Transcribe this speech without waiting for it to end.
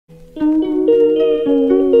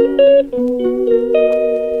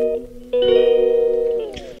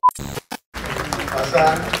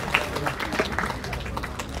Hasan.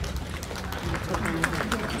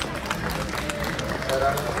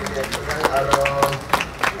 Sekarang diaksikan Garo.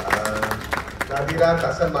 Nadira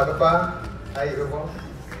Hasan Magapa. Hai Ibu.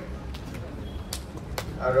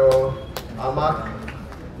 Garo Amak.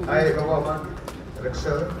 Hai Ibu Amak.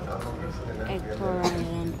 Rapture. Actor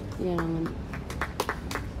yang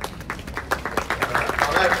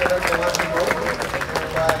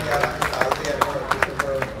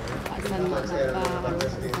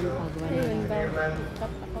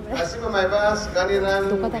Asima maibas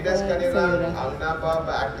kaniran bidas kaniran angna ba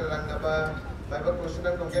actor angna ba maiba question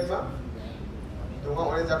ang kongken ma tunga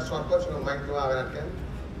ore jak short ko sunga mic tunga agan ken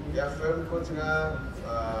ya film ko sunga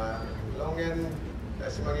longen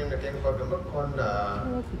asima ngem ken ko gambar kon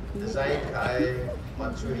design kai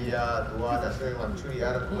machuria dua dasar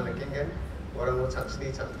machuria ar ko ken ken orang mo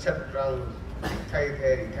chaksni chat rang thai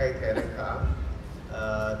ka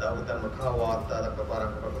dahutan makawa ta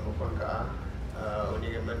parang ko kon ka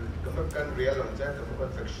unik men kemudian real lonca kemudian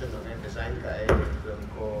fiction dengan desain kai film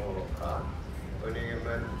ko unik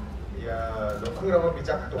men ya lokang rawa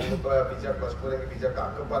bijak tong bijak pas ko yang bijak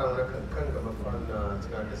ka parang na kan kemudian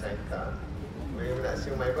dengan desain ka unik men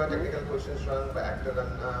asyik mai ba technical questions rang by actor dan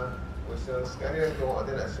questions kan yang to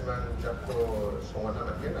ada asyik jak ko songan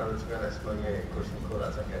na ken harus dengan asyik question ko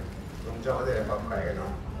rasa kan lonca ada apa kai kan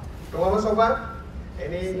to apa sobat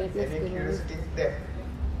any curiosity there.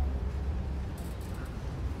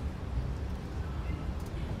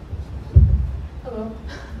 Hello.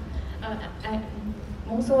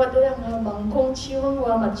 Mungkin waktu yang mangkung cium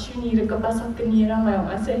wa macuni rekepasak kenira mayong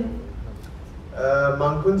ase.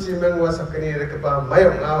 Mangkun cium wa sakani rekepa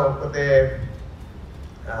mayong ngau kote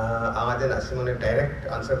angade nasimone direct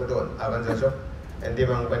answer ko don agan jaso. Endi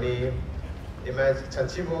mangpani image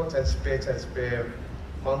chanchibo chanchipe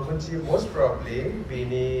mangkun ci most probably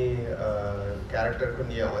bini character ko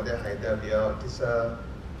niya ade haida biya tisa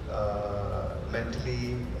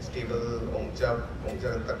mentally stable ongja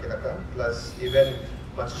takiraka plus even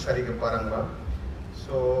machu shari ke parang ba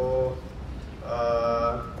so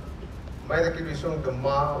mai da ki bisong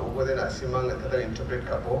gamma ogode na simang thada interpret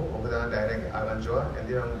kapo ogada direct agan joa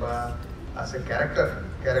endi rang ba as a character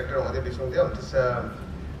ode bisong dia tisa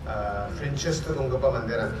fringes to dong pa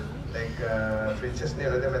mandera like fringes ne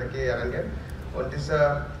ode mai ki agan ke on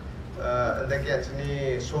tisa andaki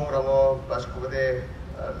achni song rango pas ko de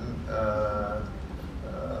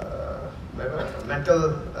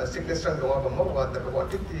mental sickness rang dong apa mau buat tak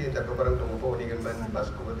kuatit di tak barang dong apa ni kan pas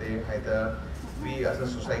ko bete haida we as a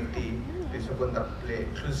society besok pun tak play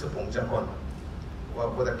inclusive pungjakon wa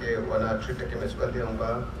ko da ke wana treat ke mesbal di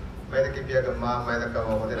amba mai da ke biya ga ma mai da ka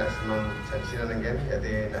wa de nasimang chansina nengen ya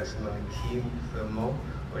de nasimang team mo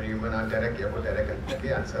when you man direct ya ko direct kan ke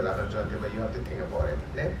answer akan join but you have to think about it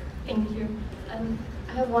Thank you. And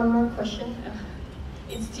I have one more question.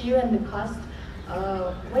 It's to you and the cast.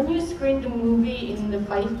 When you screened the movie in the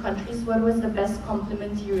 5 countries, what was the best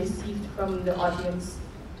compliment you received from the audience?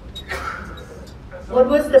 What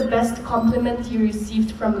was the best compliment you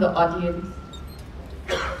received from the audience?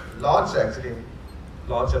 Lots actually.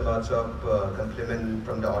 Lots and lots of compliment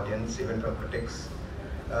from the audience, even from critics.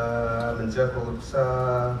 Menja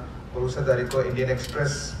kurusa dari ko Indian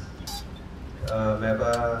Express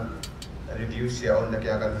meba reviews ya on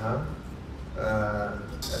kya akan ha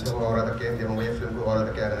ando orang tak yang dia mempunyai film ko orang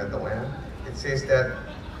tak kya akan tahu ya it says that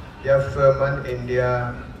ya film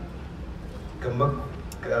India kemak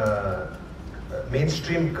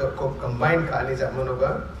mainstream combine ka ani zaman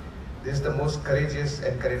hoga this is the most courageous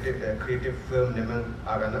and creative film memang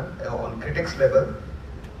agana on critics level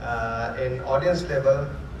in audience level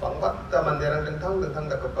pangbat mandirang tentang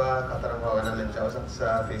dak apa kata orang agana mencau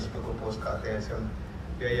sa Facebook ko post ka ate sem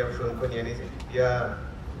ya film ko ni ya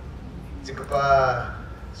jika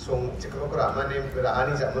song jika ko raman ni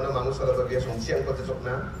ani zaman mangu sala bagi song siang ko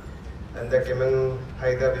na anda kemeng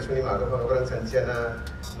haida bisuni maga pa orang sanchiana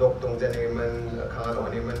lok tong jani man khangal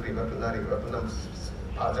oni man riba tuna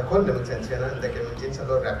aja kon dem sanchiana anda kemeng jin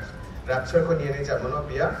salo rapture ko ni zaman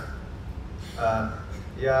biya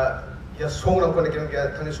ya song lang ko na kemeng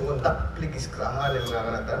ya thani songon tak pligis kraha le mga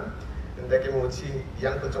kanata anda kemeng uchi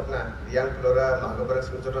yang na yang flora maga barang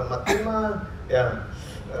sunjora matima ya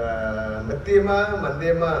Metima,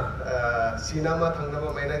 mandema, sinama,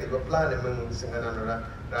 tangnama, maina di bapla, nemang sengana nora.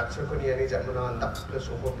 Rapture ko niya ni jamu na tak plus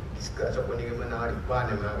umpo iska jamu ni gimana hari pa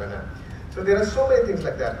nemang kana. So there are so many things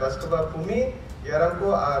like that. Bas kaba pumi, yarang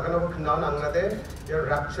ko akan ako kenal nang nade. Yar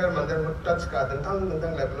rapture mandir mo touch ka, tentang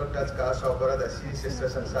level touch ka. So para dasi sister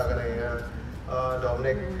sansa kana ya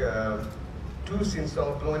Dominic two scenes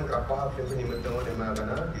song flowing grappa film ni matong ni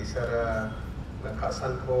magana isara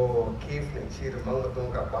kasan ko cave ni chir mang matong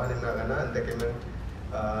grappa ni magana ande kemen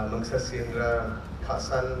mangsa sindra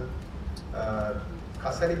kasan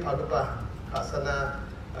kasani phagpa kasana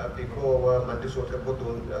biko mandi sota ko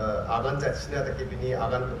don agan jachina take bini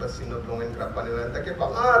agan ko pasino flowing grappa ni take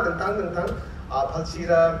banga tentang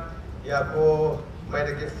aphalsira ya ko mai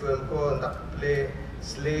de film ko ndak play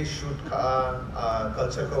slay shoot ka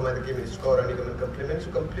culture ko mai de score ani ko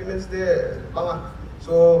compliments de banga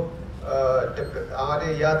so amare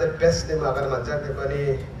ya the best ne agar manja de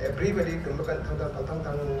bani everybody kumbakan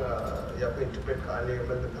thang ya ko interpret ka ani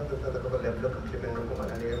ko thang ko level of compliment ko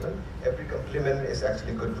manani ko every compliment is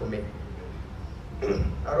actually good for me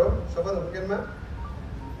aro sobat mungkin ma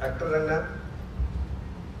actor rangna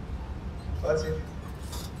what's it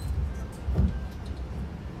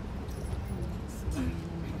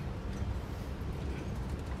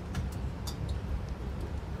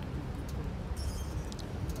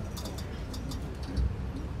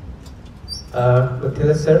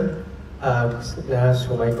betul sir, na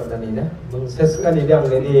sumai pada ni na, mengsesuaikan ini ang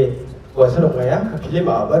ini kuasa orang ya, film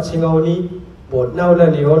apa cingau ni, buat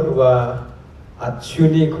naula ni on, wa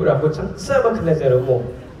acuni kurang macam sama kena jarumu,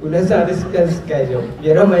 udah saya sekian sekian jauh,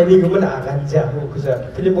 biar ramai ni kemudian akan jauh,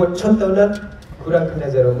 kusa film buat contoh na kurang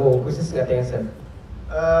kena jarumu, kusa sekian yang sir.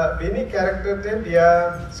 Bini karakter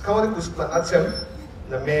dia sekarang ni kusman acem.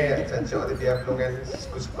 Name jangan dia pelongan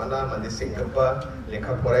kuspana mandi singkapa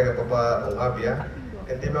lekha korai ke papa onga bia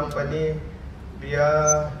kendi mampani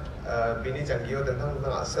bia bini janggio tentang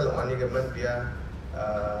asal ani geman bia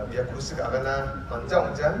kusik agana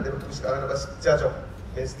manjang jan dia kusik agana bas jajok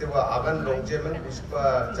mesti wa agan longje men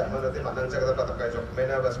kuspa zaman nanti manang jaga dapat kai jok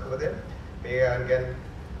mena bas ko de bia angen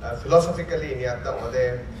philosophically ni atta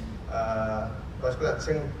ode bas ko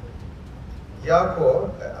sing ya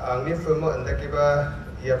ko angni film anda kiba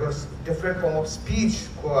ya ko different form of speech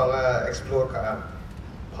ko anga explore ka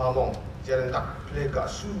phamong jalan tak play ka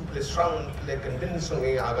su play strong play convincing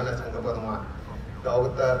e agana changa ba ma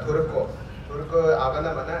dawta turko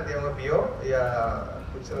agana mana dia ma bio ya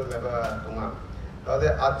kuchal leba tunga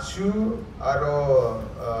tade achu aro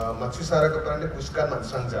machu sara ka parane kuskan man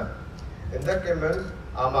sanja enda kemen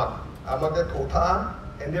amade thotha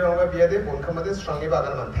ende ma bia de bon khamade strong e ba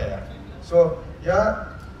agana man thaya so ya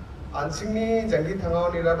anjingni jangi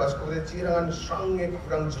thangau ni ra basko de chirangan strong e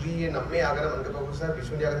kurang jri namme agana man ka bagusa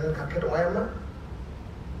bisuni agana kakhe dongaya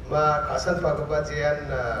ma kasan pagaba jian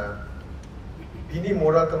bini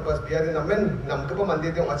moral compass biar namen nam ka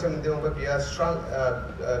mande de macam de ba biar strong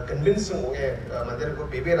convincing oge mande ko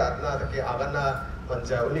bebe ratna take agana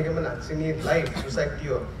manja uni ke man anjingni life society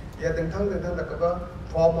yo ya tentang tak ba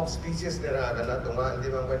form of species de ra agana donga andi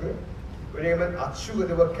mangani uni man achu ko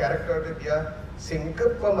de ba character de biar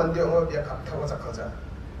singkap pa mandi orang dia kapta ko sakhaja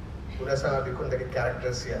udah sangat bikun dari karakter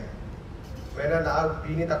sia mena na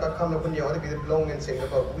bini takak kam pun dia orang belong in singkap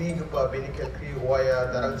pa we pa bini kelkri waya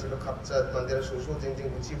darang silo kapsa mandir susu jing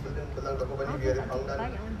buci belang tak bani biar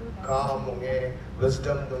pangdan kam monge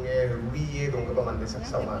wisdom donge we ye dong pa mandi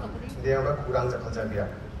saksama dia orang kurang sakhaja dia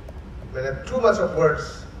mena too much of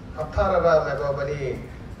words kapta ra ma bani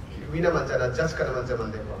wina manjana just kana manja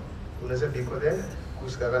mande ko udah se biko de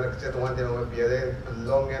कुछ कारण के तुम आते हो बियारे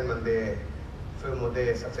long and मंदे फिर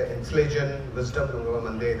मुझे सबसे intelligent wisdom दूँगा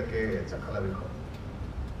मंदे तक चखला भी को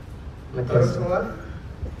मतलब सुना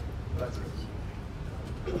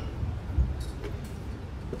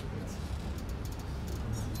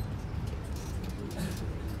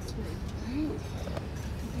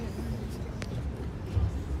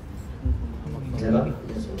Jawab,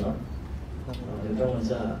 ya sudah. Kita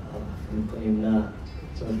masa penimna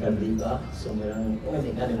sebentar liba, sebenarnya orang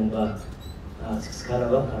tinggal di muka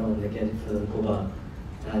sekarang bah, kalau mereka di film kuba,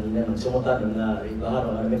 ini memang semua tak dengar liba,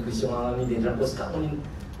 orang mereka kuisung ini di dalam pos kamu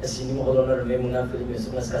sini mau orang mereka muna film itu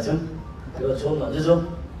semua sekacam, kalau cuma aja jo,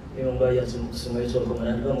 memang bayar semua itu kau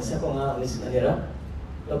mana juga masa kau nggak mesti kanira,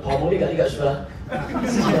 kalau pamuli kali gak sudah,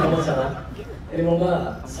 sih nama sana, ini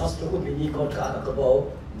memang sastra ko bini kau kata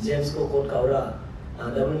kau James ko quote kaura,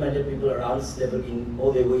 double-minded people around stable in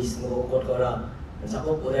all the ways mo quote kaura.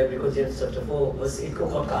 Sako pura because James chapter 4 verse 8 ko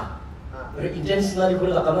quote ka. Pero intentionally ko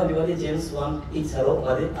lakama di ba James 1:8 saro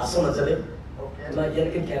ngade aso na chale. Na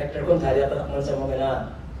yan kin character ko thari ata man sa mga na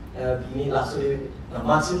bini lasuri na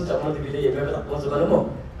matsim chamo di bile yebe ta ko sa mo.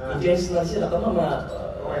 Intentional siya lakama ma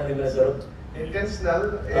ano na saro.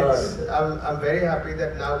 Intentional. I'm very happy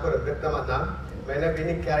that now for Vietnam na मैंने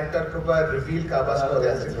बिनी character को पर reveal का बस को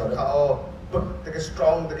ऐसे का ओ तक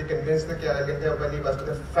strong तक कन्विंस तक क्या लगे थे अपनी बस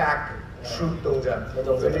को फैक्ट ट्रूथ तो जा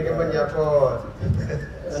तो ये के बन या को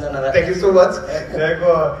thank you so much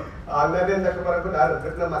देखो Angna den tak parang ko dar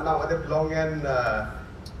betna manna ade belong and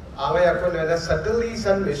angay ako na subtly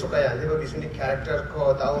san mesukaya di ba bisuni character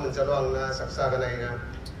ko tao man chalo angna saksa kana ina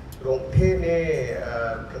rong the ne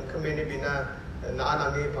khamene bina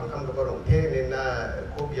naanangi pangkam ko rong the ne na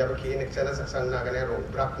ko biya ba ki ne chana saksa na kana rong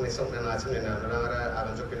brak ne song na chune na rangara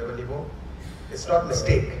agan jo pina balibo. It's not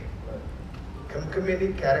mistake.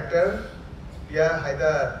 Khamene character biya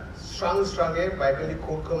haida strong Bible ni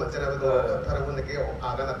quote ko macam apa tu pun ke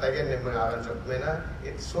agan atayan ne agan jod mena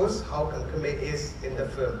it shows how Kamkame is in the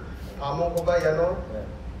film. Pamong ko ba yano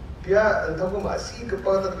pia entah ko masih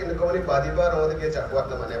kepada tak kena kau ni badi bar orang tu dia cakap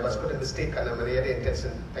nama ni bas ko mistake kan nama ni ada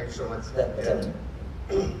intention. Thank you so much.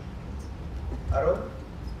 Aro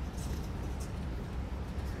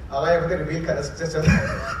agai aku tu reveal kan sukses.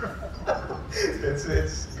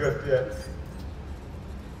 It's good yeah.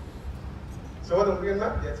 So what mungkin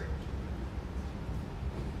mak dia cakap.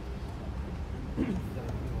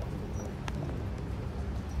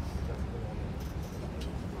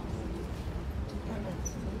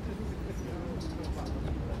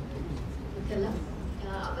 Itulah.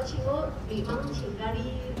 Apa cinggu memang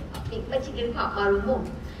cingari ko marumo.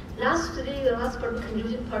 Last part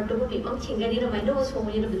conclusion part tu memang cingari ramai tu semua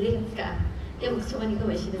ni beli kan. Dia maksudnya ni kau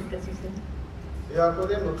masih nak kasih. Ya, aku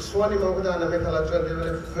dia maksudnya ni mahu dah nama kalau jual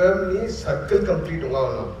dia film ni circle complete hoga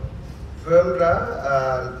ono. Film ra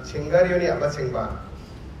cingari ni apa cingba.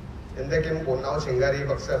 Enda kem bonau cingari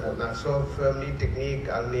baksa bonang. So film ni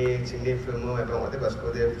teknik angni cingni film mo apa orang tu bas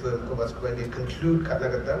ko dia film ko bas ko ni conclude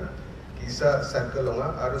karena kata kisah circle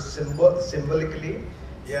hoga. Harus symbolically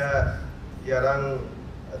ya orang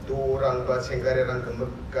dua orang ba cingari orang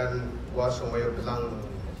kemukan was semua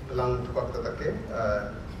belang tukak tetake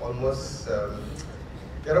almost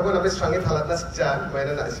Yarabu nabi strangit halat na sejak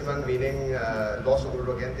mainan nak simang meaning loss of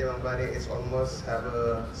rogan tiang bani it's almost have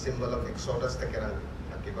a symbol of exodus tekerang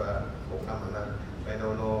akibat bukan mana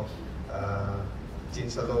mainono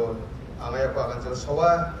jinsalo angay ako akan so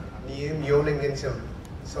sawa ni mioning incem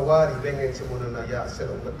sawa ribeng incem muna na ya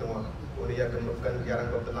selong betungwa uni ya gemukan jarang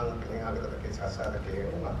bertelang keng agak tak kisah tak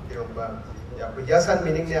tiang ba ya perhiasan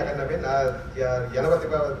meaning ni akan nabi na ya yana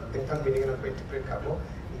batiba tingkang meaning na interpret kamu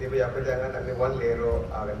Dewi apa jangan ada one layer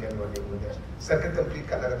agan dia luar ni muda. Circle complete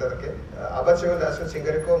kan agak tak ke? Abad cuma dah asyik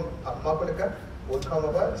cingari ko amma ko dekat, utkam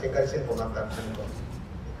apa cingari sin bonam tak ko.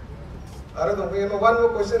 Aru tu mungkin one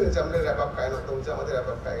more question macam ni wrap up kaya nak, tu macam mana wrap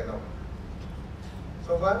up kaya nak.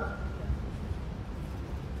 So far,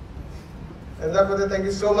 and that thank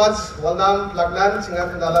you so much. Walnam lagnan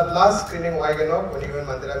cingat dalam last screening wai geno, kuniwan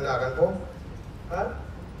mandiran na agan ko. Ha?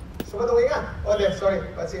 Semua tu ingat? Oh deh, sorry,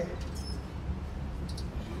 pasti.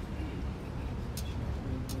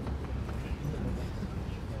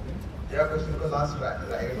 Ya, question ko last right.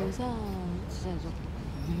 Bisa, sejak.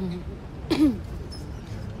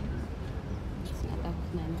 Siapa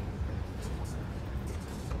nama?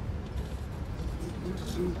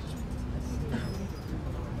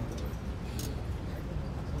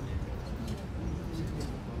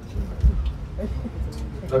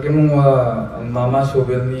 Lagi mama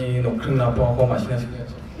sobel ni nokring napa ko masih nasi.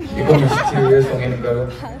 Iko mysterious orang ini kalau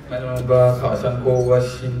mana ba kawasan ko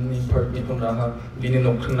wasin ni part ni pun raha bini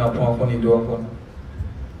nokring napa ko ni dua ko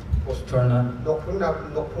poster na nokring na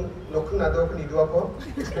dua ko ni dua ko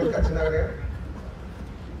explain kat sana kan?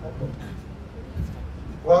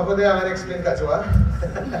 Wah apa dia akan explain kat sana?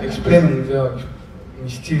 Explain je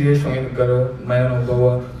mysterious orang ini kalau mana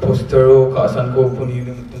bawa poster o kawasan ko pun ni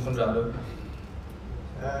pun raha.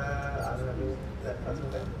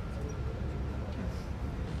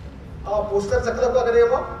 Poster cakap apa kerja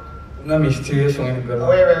apa? Na mysterious orang ini kalau.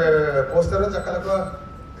 Poster cakap apa?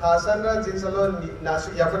 Khasan ra jinsalo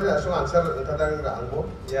nasu ya pada nasu answer tentang anggo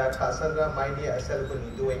ya khasan ra maini asal ko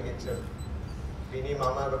nidu engage. Bini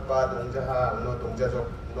mama bapa dongjaha no dongja jok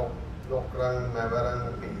nokrang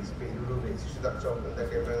mabarang dulu sudah jok tentang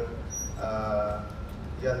kemeng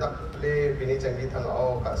ya nak play bini canggih thang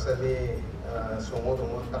au khasan ni songo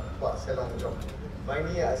tak pa selong jok.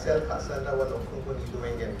 Maini asal khasan ra wan okung ko nidu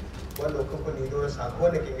engage. Wan okung ko nidu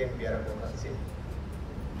sakwa nekingen biara ko kasi.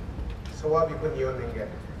 Soa bi ko niyon engage.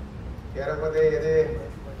 Biara ko de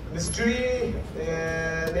mystery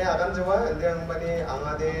ne agan jawa yang bani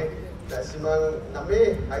angade simang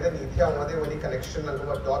name ada ni thia angade wani connection nang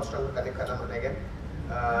ko dots nang connect kana manage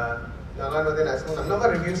nangan ode na simang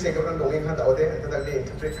number review se ko dongeng ha daode anta dagli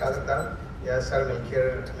interpret ka ta ya sir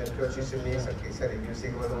melchior chismi sakki sir review se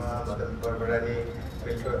ko doma madam barbarani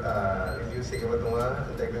melchior review se ko doma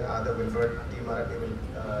dagli ada wilbert team ara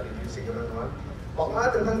review se ko doma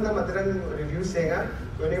Pokoknya tentang madrang review saya,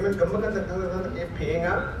 kalau ni men gambar tentang ke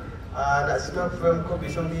penga, National film ko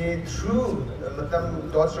bisumbi through matam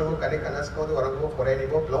dots rango kane kanas ko to orang ko kore ni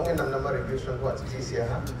bo long and number reviews rango achi sia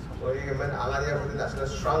ha ori man angania ko national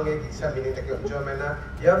strong e kisa meaning take enjoy mena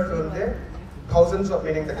ya film de thousands of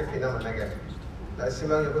meaning take pina mana ge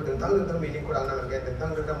nasimang yo tentang meaning ko angna man ge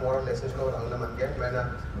tentang moral lessons ko angna man ge mena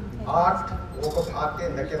art work of art de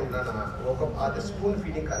nake unna na work of art spoon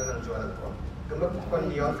feeding karana joana ko kemba kon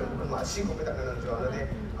nion kemba kon masi ko petak nang joana de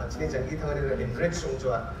achini jangi thangari re enrich sung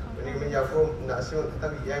joa ini menjago nasional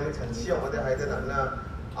tentang yang mencanci yang ada hari dan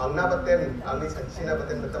angna baten angni canci na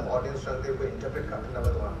baten betam audience yang dia interpret kat na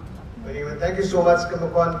batwa. Ini thank you so much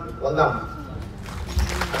kemudian walam.